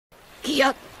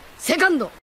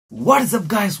What is up,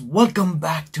 guys? Welcome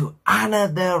back to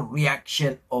another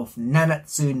reaction of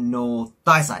Nanatsu no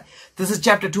Taizai. This is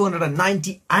chapter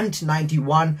 290 and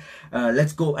 91.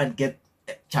 Let's go and get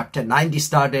chapter 90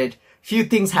 started. Few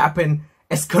things happen.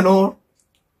 Escanor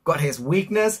got his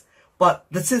weakness, but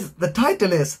the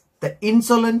title is The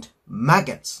Insolent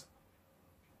Maggots.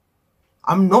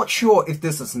 I'm not sure if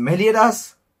this is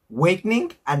Meliodas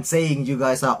awakening and saying you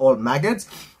guys are all maggots,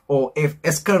 or if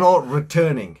Escanor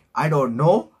returning. I don't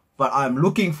know, but I'm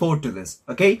looking forward to this.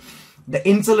 Okay, the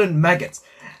insolent maggots.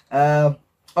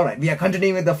 Alright, we are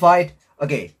continuing with the fight.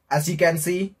 Okay, as you can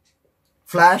see,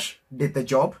 Flash did the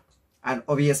job, and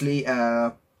obviously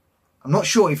I'm not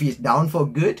sure if he's down for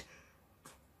good.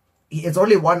 It's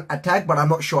only one attack, but I'm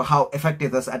not sure how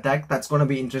effective this attack. That's going to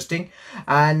be interesting.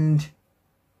 And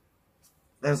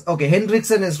there's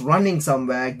Hendrickson is running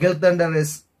somewhere. Guild Thunder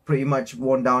is pretty much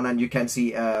worn down, and you can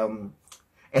see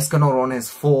Escanor on his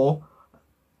 4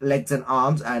 legs and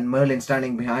arms, and Merlin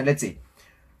standing behind. Let's see.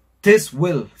 This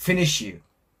will finish you.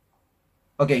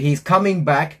 Okay, he's coming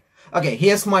back. Okay,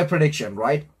 here's my prediction,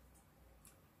 right?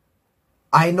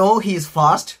 I know he's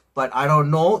fast, but I don't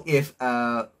know if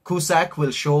Cusack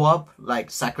will show up,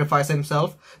 like sacrifice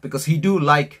himself, because he do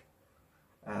like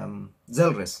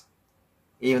Zelris.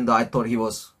 Even though I thought he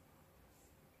was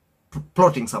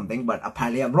plotting something, but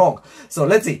apparently I'm wrong. So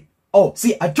let's see. Oh,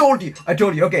 see, I told you.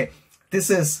 Okay, this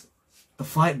is the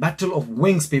fight battle of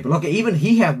wings, people. Okay, even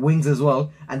he have wings as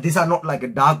well, and these are not like a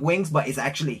dark wings, but it's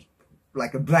actually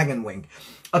like a dragon wing.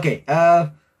 Okay,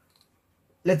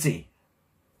 let's see.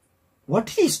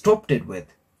 What he stopped it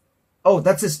with? Oh,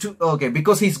 that's his two. Okay,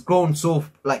 because he's grown so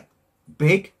like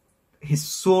big, his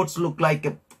swords look like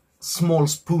a small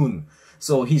spoon.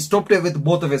 So he stopped it with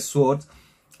both of his swords,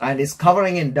 and is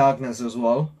covering in darkness as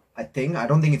well. I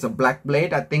don't think it's a black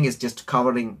blade. I think it's just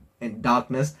covering in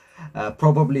darkness,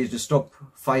 probably to stop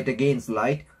fight against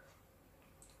light.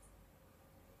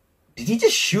 Did he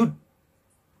just shoot?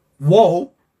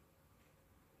 Whoa.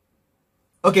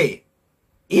 Okay,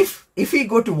 if he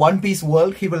go to One Piece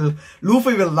world,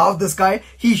 Luffy will love this guy.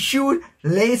 He shoot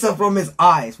laser from his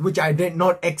eyes, which I did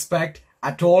not expect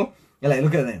at all. You're like,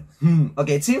 look at them.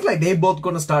 Okay, it seems like they both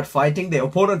gonna start fighting. Their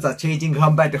opponents are changing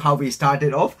compared to how we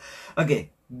started off.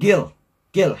 Okay, Gil,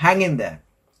 hang in there.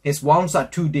 His wounds are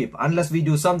too deep. Unless we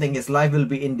do something, his life will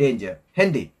be in danger.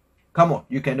 Hendy, come on,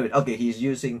 you can do it. Okay, he's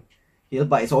using heal,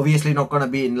 but it's obviously not gonna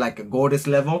be in like a goddess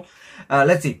level.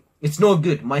 Let's see. It's no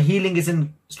good. My healing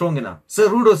isn't strong enough. Sir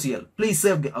Rudosiel, please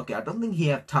save. Okay, I don't think he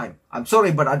have time. I'm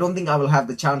sorry, but I don't think I will have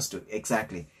the chance to.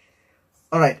 Exactly.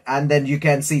 Alright, and then you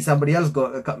can see somebody else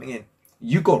coming in.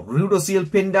 You got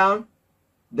Rudosiel pinned down.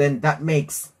 Then that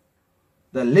makes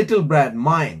the little Brad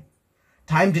mine.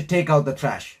 Time to take out the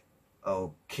trash.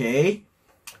 Okay.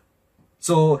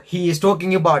 So he is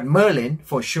talking about Merlin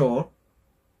for sure.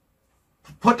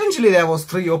 Potentially there was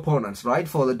 3 opponents, right,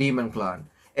 for the Demon Clan.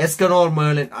 Escanor,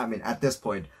 Merlin, I mean at this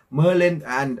point, Merlin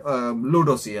and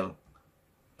Ludosiel.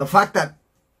 The fact that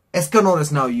Escanor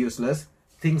is now useless,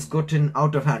 things gotten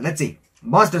out of hand. Let's see.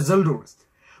 Master Zeldurus,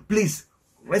 please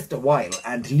rest a while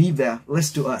and leave the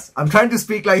rest to us. I'm trying to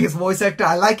speak like his voice actor.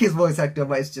 I like his voice actor,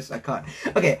 but it's just I can't.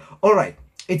 Okay, alright.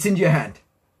 It's in your hand.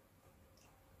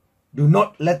 Do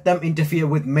not let them interfere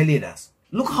with Meliodas.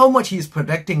 Look how much he is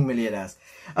protecting Meliodas.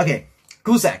 Okay,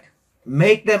 Cusack,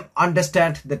 make them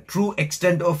understand the true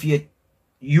extent of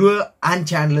your and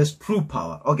Chandler's true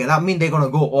power. Okay, that means they're gonna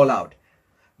go all out.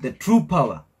 The true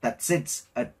power that sits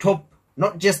atop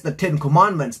not just the 10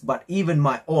 commandments, but even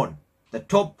my own. The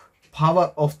top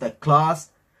power of the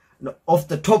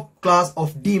top class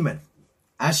of demon,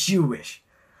 as you wish.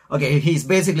 Okay, he's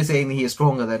basically saying he is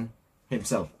stronger than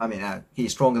himself. I mean,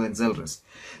 he's stronger than Zelris.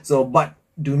 So, but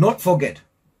do not forget,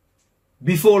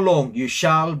 before long, you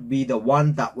shall be the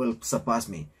one that will surpass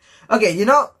me. Okay, you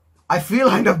know, I feel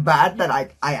kind of bad that I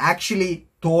actually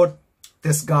thought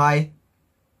this guy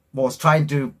was trying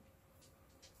to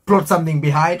plot something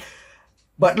behind.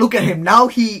 But look at him. Now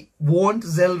he warned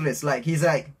Zelris. Like, he's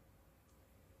like,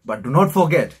 but do not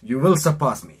forget, you will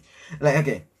surpass me. Like,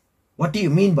 okay, what do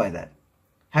you mean by that?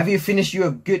 Have you finished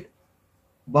your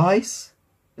goodbyes?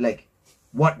 Like,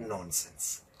 what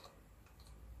nonsense.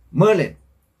 Merlin,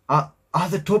 are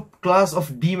the top class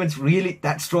of demons really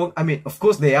that strong? I mean, of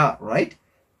course they are, right?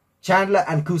 Chandler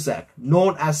and Cusack,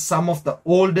 known as some of the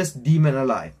oldest demon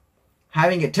alive,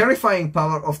 having a terrifying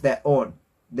power of their own.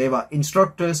 They were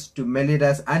instructors to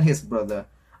Meliodas and his brother,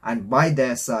 and by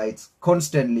their sides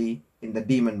constantly in the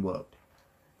demon world.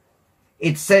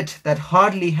 It's said that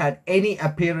hardly had any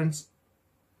appearances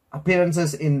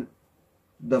in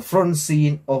the front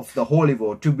scene of the Holy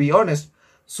War. To be honest,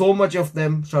 so much of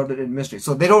them shrouded in mystery.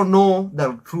 So they don't know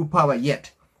their true power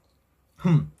yet.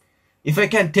 If I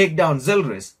can take down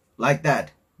Zilris like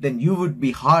that, then you would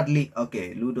be hardly,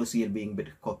 okay, Ludociel being a bit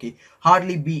cocky,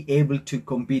 hardly be able to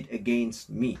compete against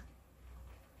me.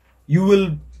 You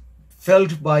will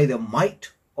felt by the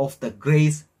might of the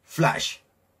Grey's flash.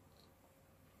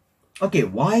 Okay,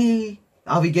 why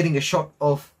are we getting a shot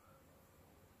of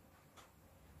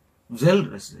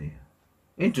Zilris there?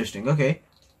 Interesting, okay.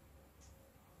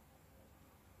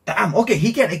 Damn, okay,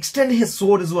 he can extend his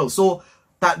sword as well. So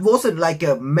that wasn't like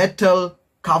a metal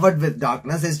covered with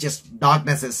darkness, it's just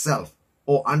darkness itself.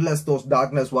 Or unless those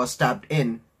darkness was stabbed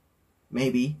in,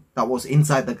 maybe that was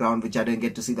inside the ground, which I didn't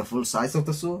get to see the full size of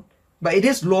the sword. But it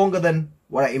is longer than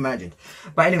what I imagined.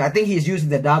 But anyway, I think he's using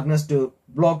the darkness to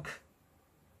block.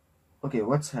 Okay,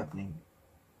 what's happening?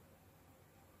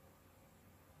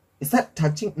 Is that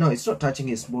touching? No, it's not touching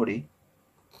his body.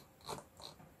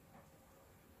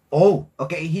 Oh,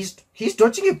 okay, he's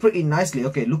dodging it pretty nicely.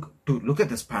 Okay, look at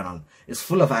this panel. It's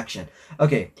full of action.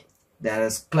 Okay, there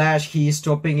is clash. He's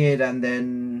stopping it, and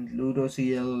then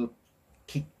Ludociel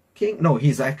kicking. No,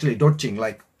 he's actually dodging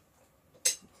like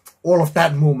all of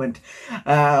that movement.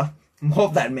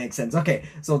 Hope that makes sense. Okay,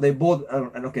 so they both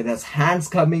and okay, there's hands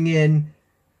coming in,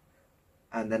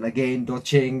 and then again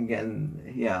dodging,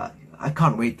 and yeah, I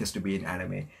can't wait this to be an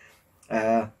anime.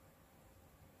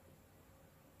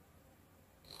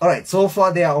 Alright, so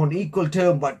far they are on equal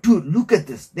term, but dude, look at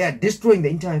this. They are destroying the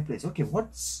entire place. Okay,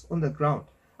 what's on the ground?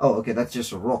 Oh, okay, that's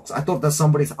just rocks. I thought that's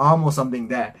somebody's arm or something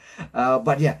there.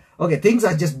 But yeah, okay, things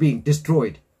are just being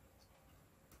destroyed.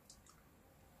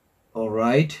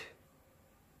 Alright.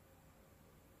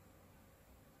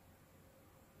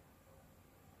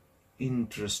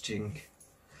 Interesting.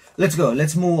 Let's go,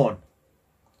 let's move on.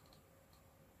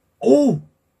 Oh!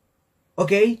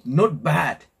 Okay, not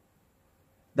bad.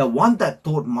 The one that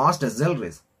thought Master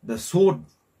Zilris, the sword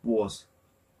was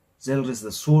Zilris,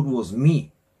 the sword was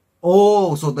me.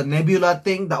 Oh, so the nebula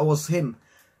thing, that was him.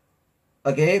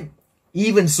 Okay,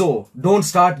 even so, don't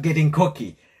start getting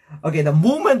cocky. Okay, the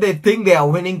moment they think they are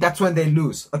winning, that's when they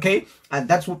lose. Okay, and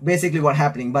that's basically what's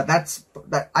happening. But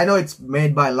that I know it's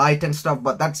made by light and stuff,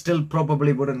 but that still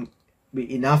probably wouldn't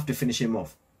be enough to finish him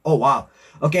off. Oh wow.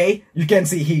 Okay, you can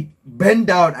see he bent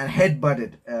down and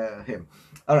headbutted him.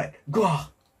 All right, go.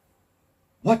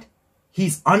 What?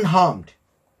 He's unharmed.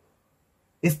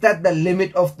 Is that the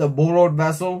limit of the borrowed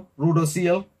vessel,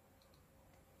 Ludociel?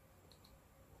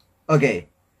 Okay.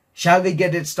 Shall we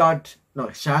get it started?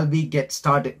 No, shall we get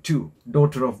started too,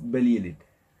 daughter of Belialin?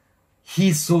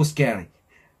 He's so scary.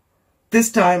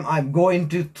 This time I'm going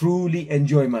to truly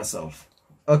enjoy myself.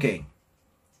 Okay.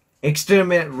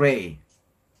 Exterminate Ray.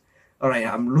 Alright,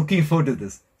 I'm looking forward to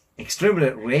this.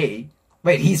 Exterminate Ray?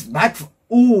 Wait, he's back.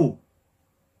 Ooh.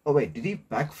 Oh wait, did he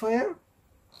backfire?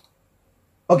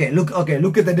 Okay, look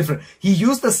at the difference. He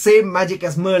used the same magic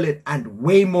as Merlin and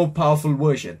way more powerful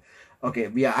version. Okay,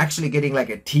 we are actually getting like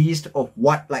a taste of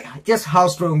what, like, just how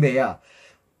strong they are.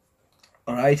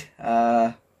 Alright,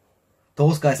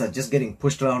 those guys are just getting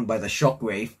pushed around by the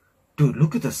shockwave. Dude,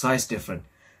 look at the size difference.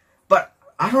 But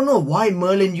I don't know why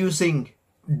Merlin using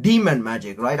demon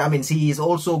magic, right? I mean, see, he's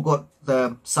also got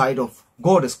the side of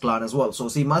Goddess clan as well, so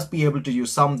he must be able to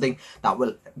use something that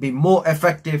will be more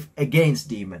effective against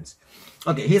demons.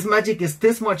 Okay, his magic is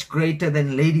this much greater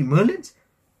than Lady Merlin's.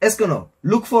 Escanor,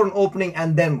 look for an opening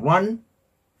and then run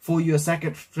for your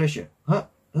sacred treasure.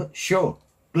 Sure.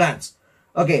 Glance.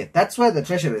 Okay, that's where the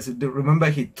treasure is. Remember,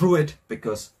 he threw it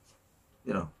because,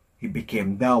 you know, he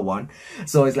became the one.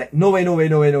 So it's like, no way, no way,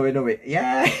 no way, no way, no way.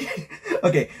 Yeah.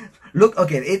 Okay, look,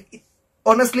 okay,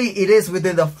 honestly, it is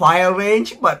within the fire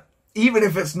range, but even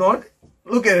if it's not,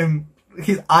 look at him.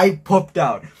 His eye popped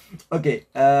out. Okay,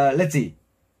 let's see.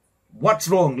 What's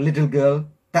wrong, little girl?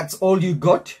 That's all you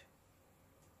got?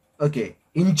 Okay,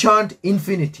 enchant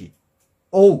infinity.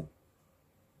 Oh,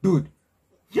 dude.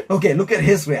 Okay, look at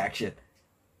his reaction.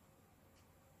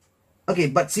 Okay,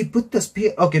 but see, put the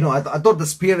spear. Okay, no, I thought the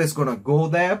spear is gonna go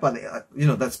there, but you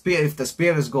know, that spear. If the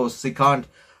spear goes, she can't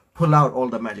pull out all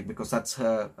the magic because that's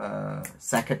her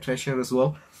sacred treasure as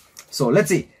well. So let's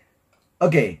see.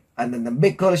 Okay, and then the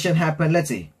big collision happened. Let's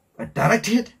see. A direct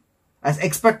hit, as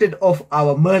expected of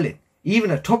our Merlin.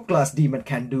 Even a top-class demon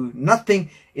can do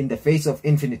nothing in the face of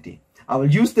infinity. I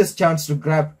will use this chance to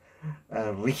grab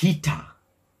Rihita.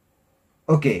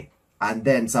 Okay, and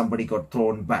then somebody got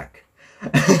thrown back.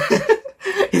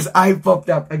 His eye popped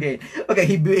up again. Okay,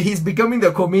 he's becoming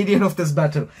the comedian of this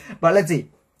battle. But let's see.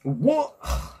 What?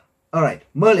 All right,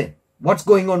 Merlin, what's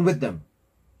going on with them?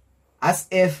 It's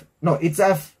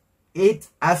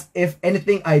as if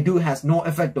anything I do has no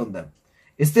effect on them.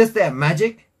 Is this their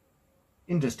magic?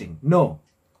 Interesting. No.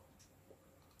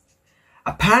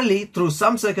 Apparently, through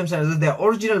some circumstances, their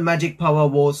original magic power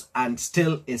was and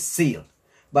still is sealed.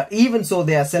 But even so,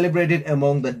 they are celebrated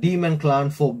among the demon clan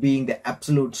for being the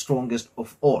absolute strongest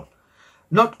of all.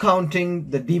 Not counting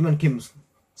the demon kings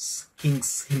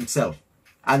himself.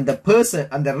 And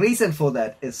the reason for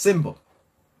that is simple.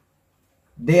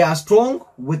 They are strong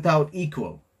without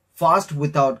equal, fast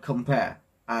without compare,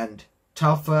 and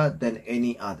tougher than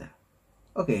any other.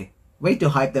 Okay, way to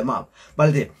hype them up.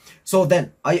 But so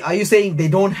then, are you saying they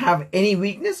don't have any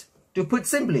weakness? To put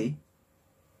simply,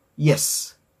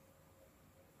 yes.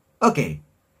 Okay.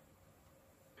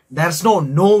 There's no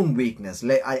known weakness.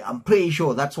 I'm pretty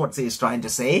sure that's what he's trying to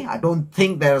say. I don't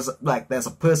think there's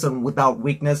a person without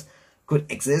weakness could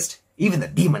exist. Even the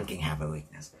Demon King have a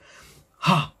weakness.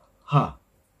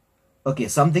 Okay,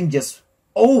 something just...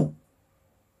 Oh!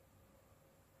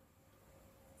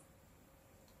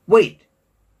 Wait.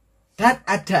 That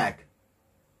attack.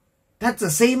 That's the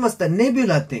same as the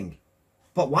Nebula thing.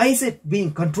 But why is it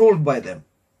being controlled by them?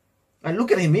 And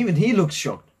look at him, even he looks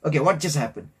shocked. Okay, what just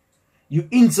happened? You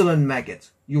insolent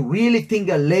maggots. You really think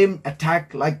a lame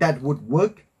attack like that would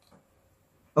work?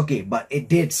 Okay, but it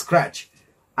did scratch.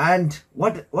 And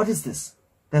what is this?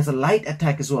 There's a light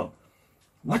attack as well.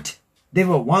 What? They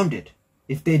were wounded.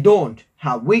 If they don't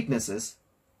have weaknesses,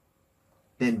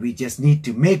 then we just need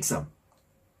to make some.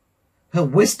 Her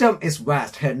wisdom is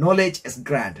vast. Her knowledge is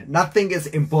grand. Nothing is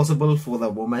impossible for the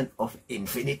woman of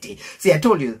infinity. See, I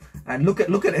told you. And look at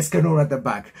Escanor at the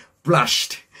back.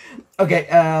 Blushed. Okay,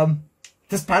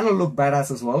 this panel looked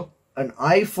badass as well. An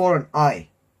eye for an eye.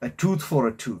 A tooth for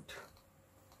a tooth.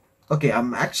 Okay,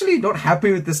 I'm actually not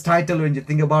happy with this title when you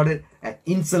think about it. An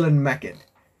insolent maggot.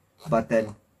 But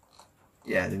then,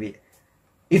 yeah,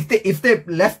 if they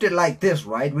left it like this,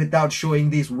 right, without showing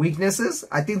these weaknesses,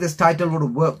 I think this title would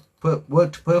have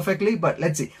worked perfectly. But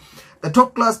let's see. The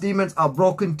top class demons are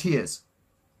broken tears.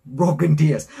 Broken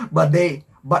tears.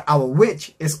 But our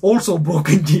witch is also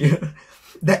broken tear.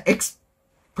 The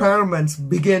experiments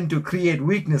begin to create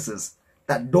weaknesses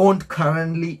that don't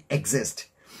currently exist.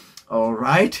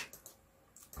 Alright.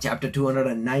 Chapter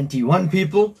 291,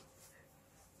 people.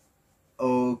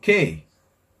 Okay.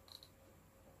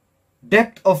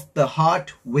 Depth of the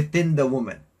heart within the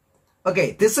woman.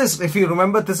 Okay, this is, if you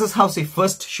remember, this is how she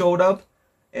first showed up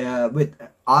with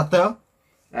Arthur.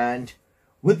 And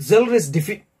with Zelris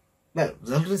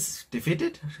Zelris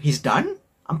defeated? He's done?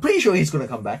 I'm pretty sure he's going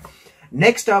to come back.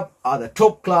 Next up are the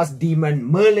top class demon.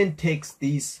 Merlin takes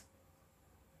these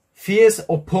fierce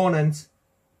opponents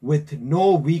with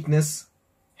no weakness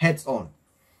heads on.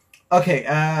 Okay,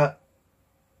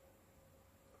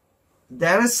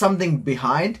 there is something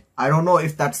behind. I don't know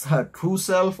if that's her true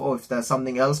self or if there's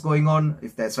something else going on,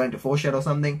 if they're trying to foreshadow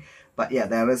something. But yeah,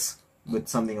 there is with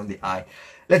something on the eye.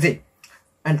 Let's see.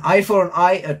 An eye for an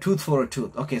eye, a tooth for a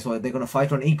tooth. Okay, so they're going to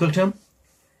fight on equal term.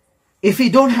 If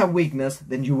you don't have weakness,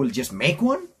 then you will just make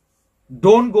one.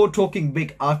 Don't go talking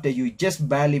big after you just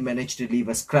barely managed to leave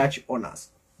a scratch on us,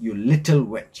 you little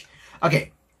wench.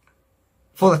 Okay,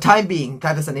 for the time being,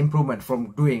 that is an improvement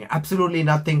from doing absolutely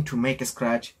nothing to make a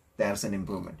scratch. There's an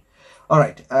improvement.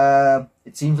 Alright,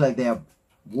 it seems like they are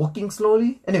walking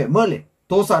slowly. Anyway, Merlin,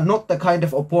 those are not the kind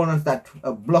of opponents that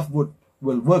a bluff will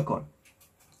work on.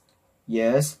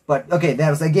 Yes, but okay,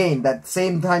 there's again that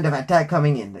same kind of attack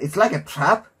coming in. It's like a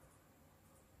trap.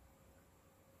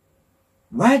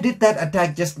 Where did that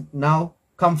attack just now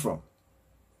come from?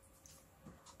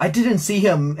 I didn't see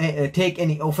him take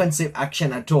any offensive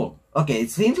action at all. Okay,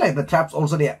 it seems like the trap's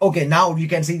also there. Okay, now you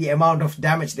can see the amount of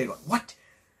damage they got. What?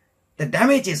 The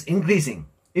damage is increasing.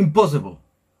 Impossible.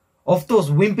 Of those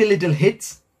wimpy little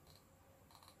hits.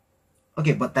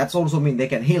 Okay, but that's also mean they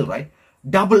can heal, right?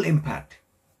 Double impact.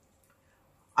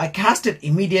 I cast it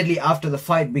immediately after the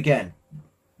fight began.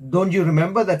 Don't you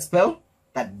remember that spell?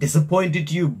 That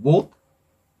disappointed you both?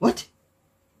 What?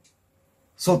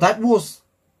 So that was...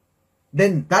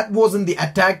 Then that wasn't the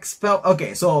attack spell.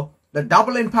 Okay, so the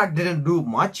double impact didn't do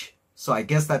much. So I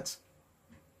guess that's...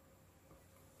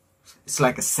 It's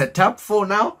like a setup for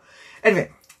now.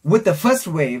 Anyway, with the first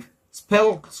wave,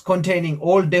 spells containing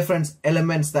all different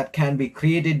elements that can be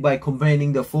created by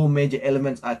combining the 4 major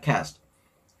elements are cast.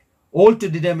 All to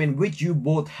determine which you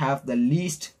both have the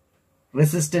least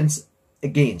resistance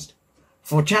against.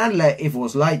 For Chandler, it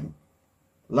was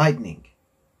lightning.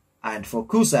 And for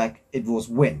Cusack, it was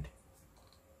wind.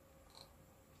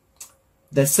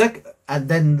 And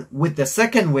then with the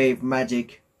second wave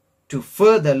magic, to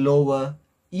further lower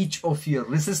each of your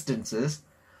resistances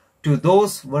to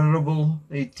those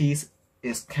vulnerabilities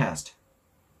is cast.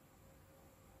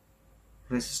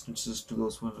 resistances to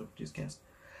those vulnerabilities cast.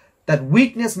 That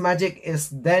weakness magic is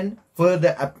then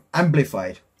further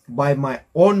amplified by my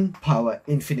own power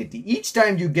infinity. Each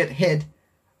time you get hit,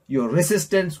 your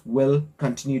resistance will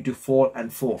continue to fall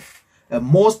and fall. A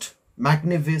most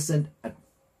magnificent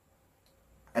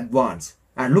advance.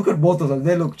 And look at both of them,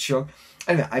 they look shocked.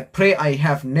 Anyway, I pray I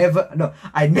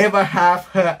never have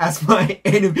her as my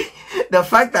enemy. The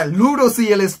fact that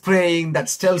Ludociel is praying, that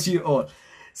tells you all.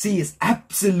 She is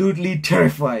absolutely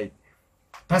terrified.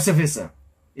 Pacifism.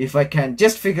 If I can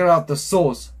just figure out the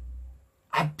source.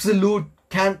 Absolute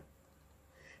can.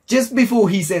 Just before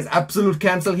he says absolute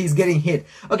cancel, he's getting hit.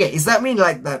 Okay, does that mean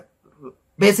like that?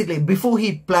 Basically, before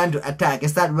he planned to attack,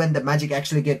 is that when the magic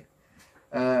actually get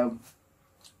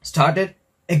started?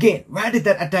 Again, where did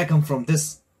that attack come from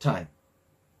this time?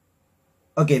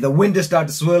 Okay, the wind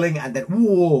started swirling and then,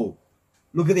 whoa,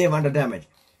 look at the amount of damage.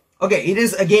 Okay, it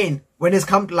is again, when it's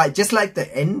come to like, just like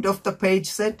the end of the page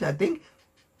said, I think,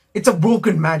 it's a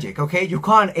broken magic, okay? You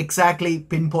can't exactly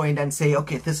pinpoint and say,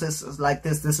 okay, this is like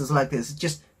this is like this. It's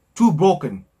just too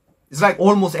broken. It's like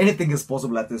almost anything is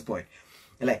possible at this point.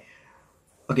 Like,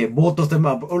 okay, both of them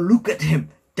are, oh, look at him.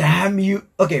 Damn you.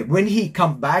 Okay, when he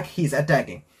comes back, he's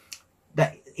attacking.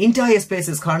 The entire space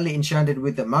is currently enchanted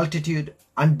with a multitude,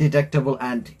 undetectable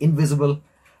and invisible,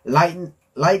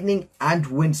 lightning and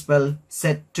wind spell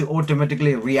set to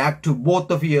automatically react to both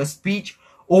of your speech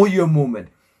or your movement.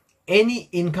 Any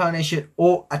incarnation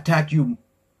or attack you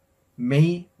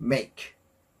may make.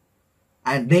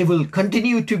 And they will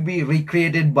continue to be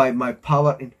recreated by my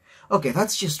power in... Okay,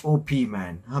 that's just OP,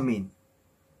 man. I mean...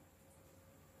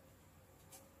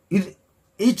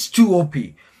 It's too OP.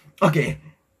 Okay,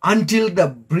 until the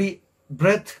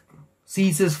breath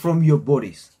ceases from your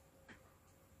bodies.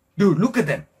 Dude, look at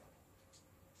them.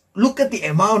 Look at the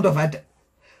amount of attack.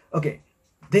 Okay,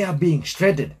 they are being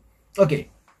shredded. Okay,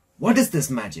 what is this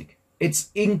magic?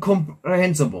 It's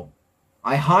incomprehensible.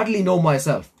 I hardly know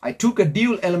myself. I took a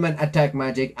dual element attack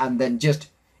magic and then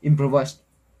just improvised,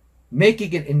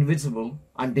 making it invisible,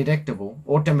 undetectable,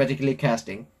 automatically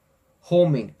casting,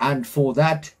 homing, and for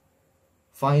that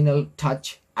final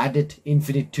touch, added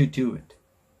infinity to it.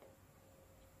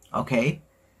 Okay,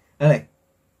 like,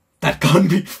 that can't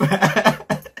be fair.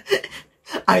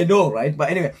 I know, right?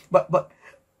 But anyway, but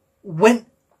when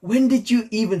did you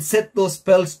even set those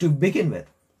spells to begin with?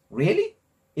 Really?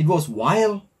 It was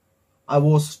while I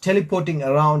was teleporting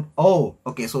around. Oh,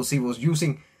 okay, so she was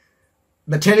using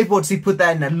the teleport. She put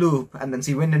that in a loop and then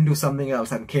she went and do something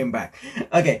else and came back.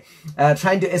 Okay,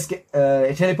 trying to escape,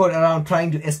 teleport around,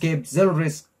 trying to escape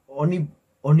Zelris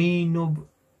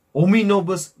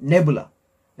Ominobus Nebula.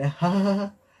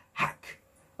 Hack.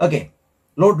 Okay,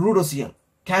 Lord Ludociel,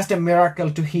 cast a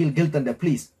miracle to heal Gilthunder,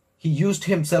 please. He used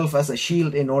himself as a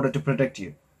shield in order to protect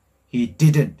you. He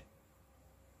didn't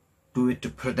do it to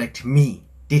protect me,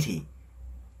 did he?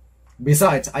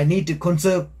 Besides, I need to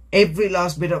conserve every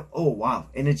last bit of, oh wow,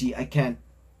 energy I can.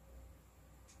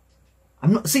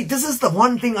 I'm not, see, this is the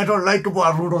one thing I don't like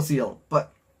about Ludociel,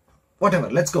 but whatever,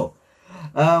 let's go.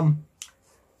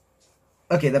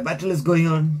 Okay, the battle is going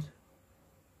on.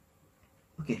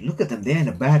 Okay, look at them, they're in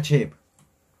a bad shape.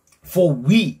 For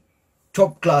we,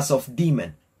 top class of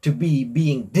demon, to be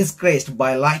being disgraced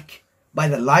by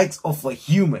the likes of a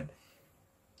human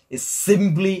is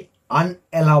simply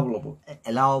unallowable.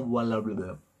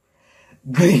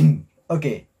 Grin.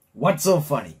 Okay, what's so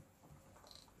funny?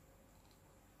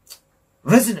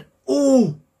 Resident.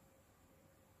 Oh!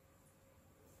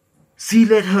 She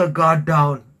let her guard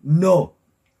down. No.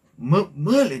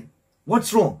 Merlin,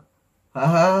 what's wrong?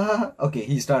 Okay,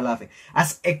 he started laughing.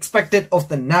 As expected of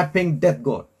the napping death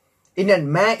god. In a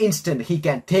mere instant, he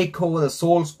can take over the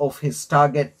souls of his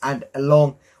target and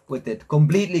along with it,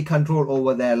 completely control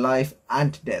over their life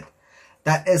and death.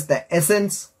 That is the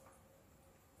essence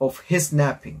of his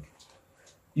napping.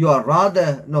 You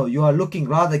are looking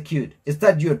rather cute. Is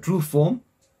that your true form?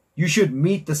 You should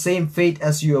meet the same fate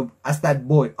as that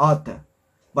boy, Arthur.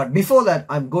 But before that,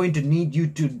 I'm going to need you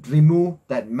to remove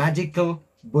that magical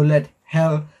bullet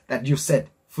hell that you said.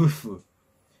 Fufu.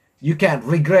 You can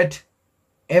regret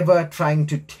ever trying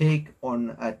to take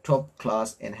on a top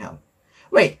class in hell.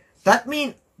 Wait, that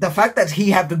means the fact that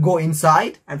he had to go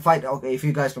inside and fight. Okay, if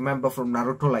you guys remember from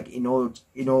Naruto, like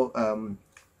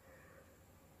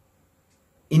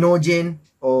Inogen,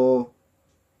 or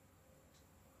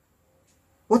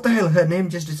what the hell, her name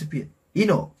just disappeared.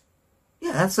 Ino.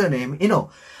 Yeah, that's her name,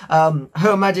 Ino.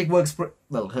 Her magic works,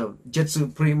 well, her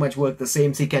jutsu pretty much works the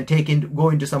same. She can go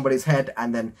into somebody's head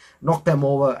and then knock them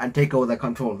over and take over their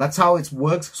control. That's how it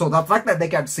works. So the fact that they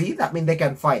can see, that means they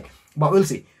can fight. But we'll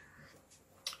see.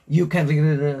 You can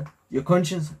regret your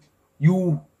conscience.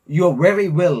 Your very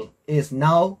will is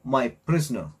now my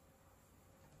prisoner.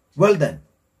 Well then,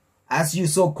 as you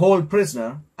so-called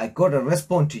prisoner, I gotta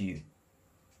respond to you.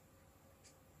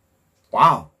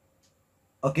 Wow.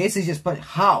 Okay, so just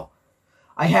how?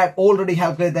 I had already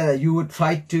calculated that you would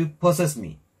try to possess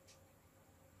me.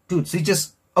 Dude, so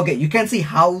just, okay, you can see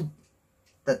how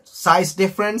the size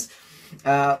difference.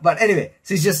 But anyway,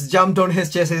 she just jumped on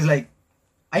his chest. He's like,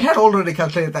 I had already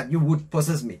calculated that you would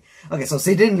possess me. Okay, so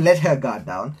she didn't let her guard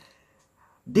down.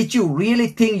 Did you really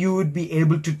think you would be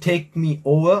able to take me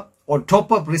over? On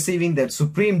top of receiving that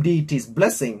supreme deity's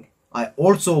blessing, I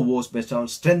also was bestowed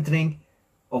strengthening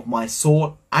of my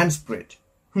soul and spirit.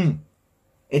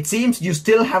 It seems you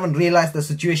still haven't realized the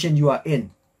situation you are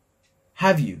in.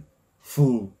 Have you,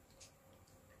 fool?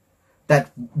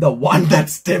 That the one that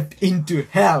stepped into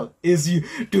hell is you.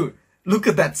 Dude, look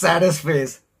at that saddest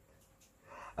face.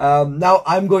 Now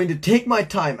I'm going to take my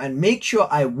time and make sure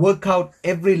I work out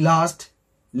every last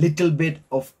little bit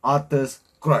of Arthur's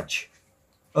grudge.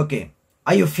 Okay,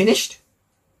 are you finished?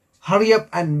 Hurry up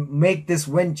and make this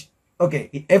wench.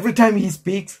 Okay, every time he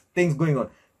speaks, things going on.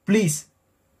 Please,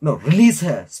 no, release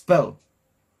her spell.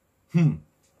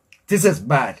 This is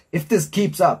bad. If this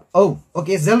keeps up. Oh,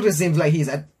 okay, Zelda seems like he's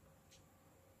at.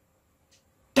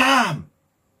 Damn.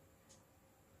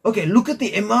 Okay, look at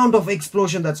the amount of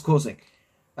explosion that's causing.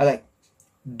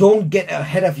 Don't get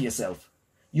ahead of yourself.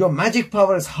 Your magic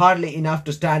power is hardly enough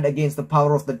to stand against the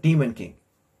power of the Demon King.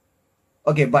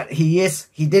 Okay, but he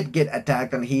did get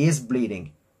attacked and he is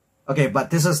bleeding. Okay, but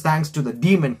this is thanks to the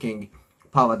Demon King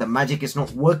power. The magic is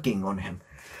not working on him.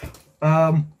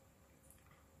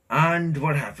 And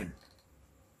what happened?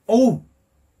 Oh!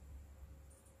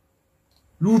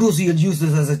 Ludociel used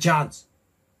this as a chance.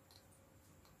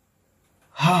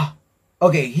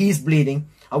 Okay, he's bleeding.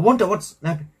 I wonder what's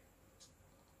happening.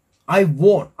 I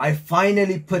won. I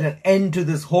finally put an end to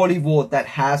this holy war that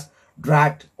has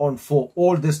dragged on for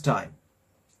all this time.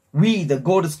 We, the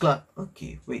goddess clan.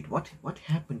 Okay, wait, what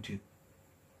happened to?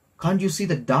 Can't you see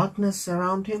the darkness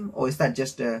around him? Or is that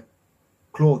just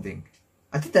clothing?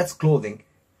 I think that's clothing.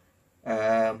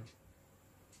 But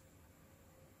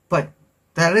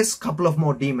there is a couple of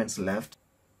more demons left.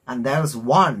 And there's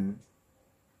one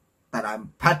that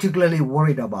I'm particularly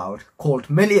worried about, called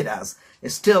Meliodas,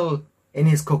 is still in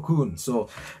his cocoon. So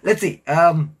let's see.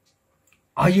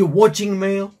 Are you watching,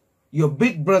 Male? Your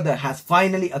big brother has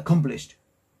finally accomplished.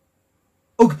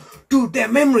 Oh, dude, their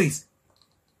memories.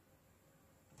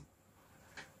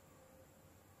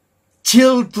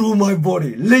 Chill through my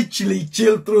body. Literally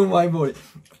chill through my body.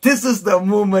 This is the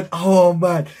moment. Oh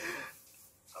man.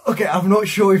 Okay, I'm not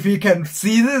sure if you can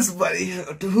see this, but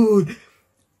dude.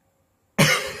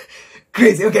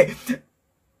 Crazy. Okay.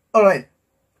 Alright.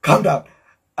 Calm down.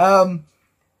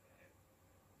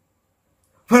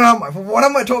 Where am I? What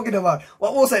am I talking about?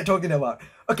 What was I talking about?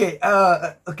 Okay,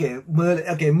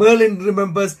 Merlin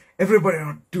remembers everybody.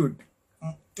 Oh, dude,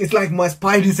 it's like my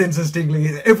spidey senses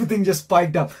tingling. Everything just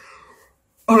spiked up.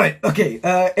 Alright, okay,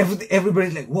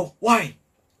 everybody's like, whoa, why?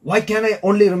 Why can't I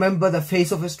only remember the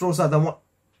face of Estrosa? The one.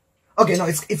 Okay, no,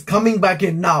 it's coming back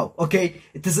in now, okay?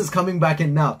 This is coming back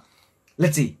in now.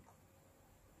 Let's see.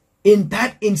 In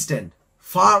that instant,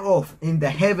 far off in the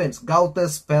heavens,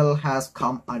 Gautha's spell has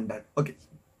come undone. Okay,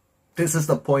 this is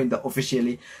the point that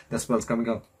officially the spell's coming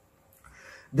out.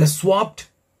 The swapped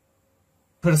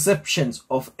perceptions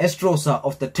of Estrosa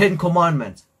of the 10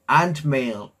 Commandments and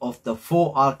Male of the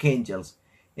 4 Archangels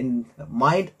in the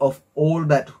mind of all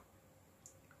that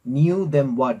knew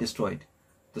them were destroyed.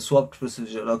 The swapped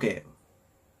perception, okay.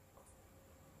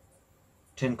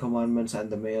 10 Commandments and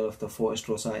the Male of the 4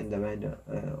 Estrosa in the mind,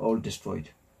 all destroyed.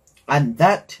 And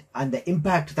the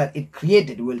impact that it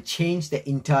created will change the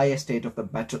entire state of the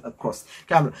battle across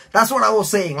Camelot. That's what I was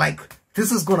saying. Like,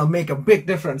 this is gonna make a big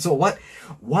difference. So what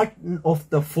of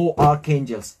the 4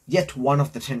 archangels, yet one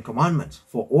of the 10 commandments,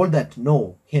 for all that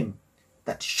know him,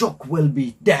 that shock will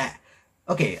be there.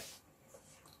 Okay,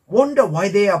 wonder why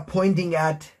they are pointing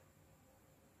at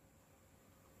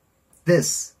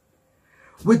this.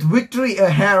 With victory a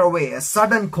hair away, a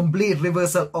sudden complete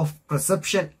reversal of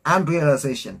perception and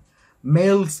realization,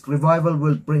 Male's revival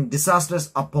will bring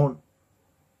disasters upon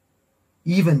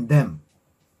even them.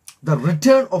 The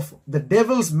return of the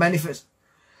devil's manifest,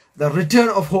 the return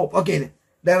of hope. Okay,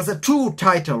 there's a true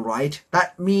title, right?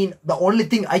 That means the only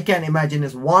thing I can imagine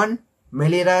is one,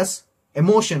 Meliodas'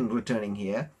 emotion returning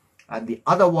here, and the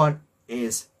other one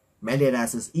is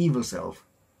Meliodas' evil self.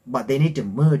 But they need to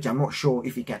merge. I'm not sure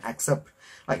if you can accept.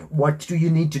 Like, what do you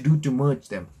need to do to merge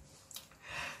them?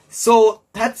 So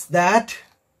that's that.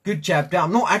 Good chapter.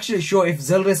 I'm not actually sure if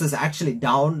Zelris is actually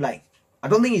down. Like, I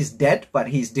don't think he's dead, but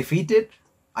he's defeated.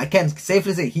 I can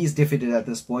safely say he's defeated at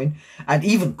this point. And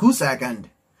even Cusack and...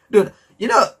 Dude, you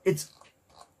know, it's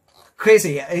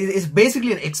crazy. It's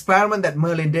basically an experiment that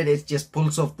Merlin did. It just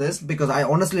pulls off this, because I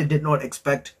honestly did not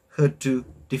expect her to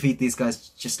defeat these guys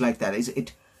just like that.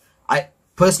 I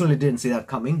personally didn't see that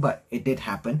coming, but it did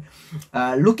happen.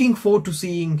 Looking forward to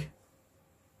seeing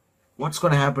what's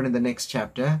going to happen in the next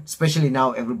chapter, especially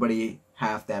now everybody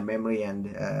have their memory,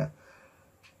 and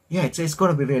yeah, it's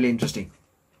going to be really interesting.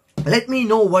 Let me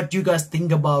know what you guys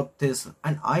think about this.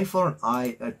 An eye for an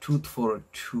eye, a tooth for a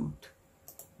tooth.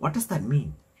 What does that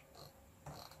mean?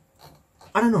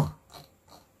 I don't know.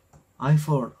 Eye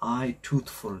for an eye, tooth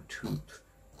for a tooth.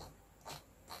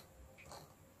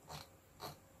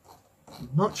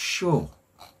 Not sure.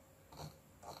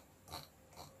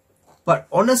 But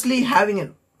honestly, having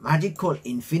a magic called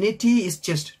infinity is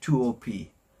just too OP.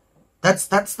 That's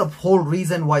the whole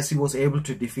reason why she was able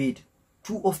to defeat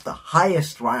two of the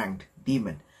highest ranked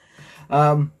demon.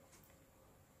 I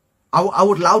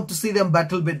would love to see them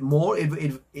battle a bit more.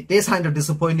 It is kind of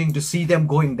disappointing to see them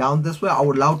going down this way. I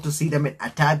would love to see them in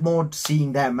attack mode,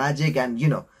 seeing their magic, and you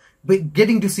know,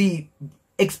 getting to see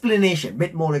explanation,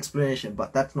 bit more explanation,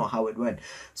 but that's not how it went.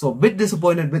 So a bit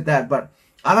disappointed with that. But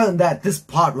other than that, this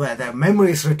part where their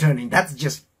memory is returning, that's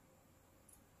just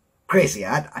crazy.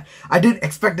 I didn't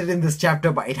expect it in this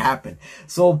chapter, but it happened.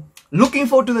 So looking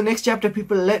forward to the next chapter,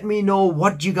 people. Let me know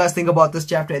what you guys think about this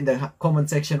chapter in the comment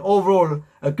section. Overall,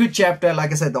 a good chapter.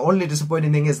 Like I said, the only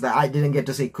disappointing thing is that I didn't get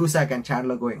to see Cusack and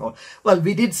Chandler going on. Well,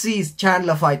 we did see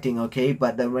Chandler fighting, okay,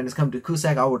 but then when it's come to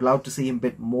Cusack, I would love to see him a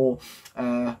bit more.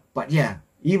 But yeah,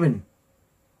 even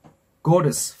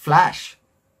Goddess Flash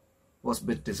was a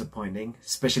bit disappointing,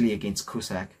 especially against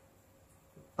Cusack.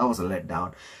 That was a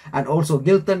letdown. And also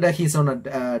Gil Thunder, he's on a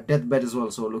deathbed as well,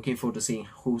 so looking forward to seeing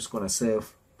who's gonna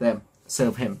serve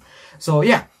him. So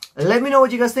yeah, let me know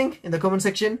what you guys think in the comment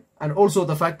section. And also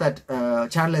the fact that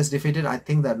Chandler is defeated, I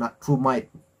think that True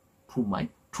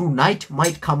Knight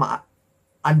might come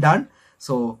undone.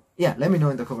 So yeah, let me know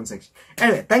in the comment section.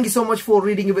 Anyway, thank you so much for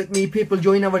reading it with me, people.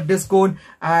 Join our Discord,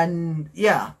 and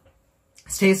yeah,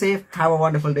 stay safe, have a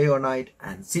wonderful day or night,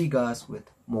 and see you guys with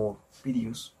more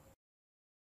videos.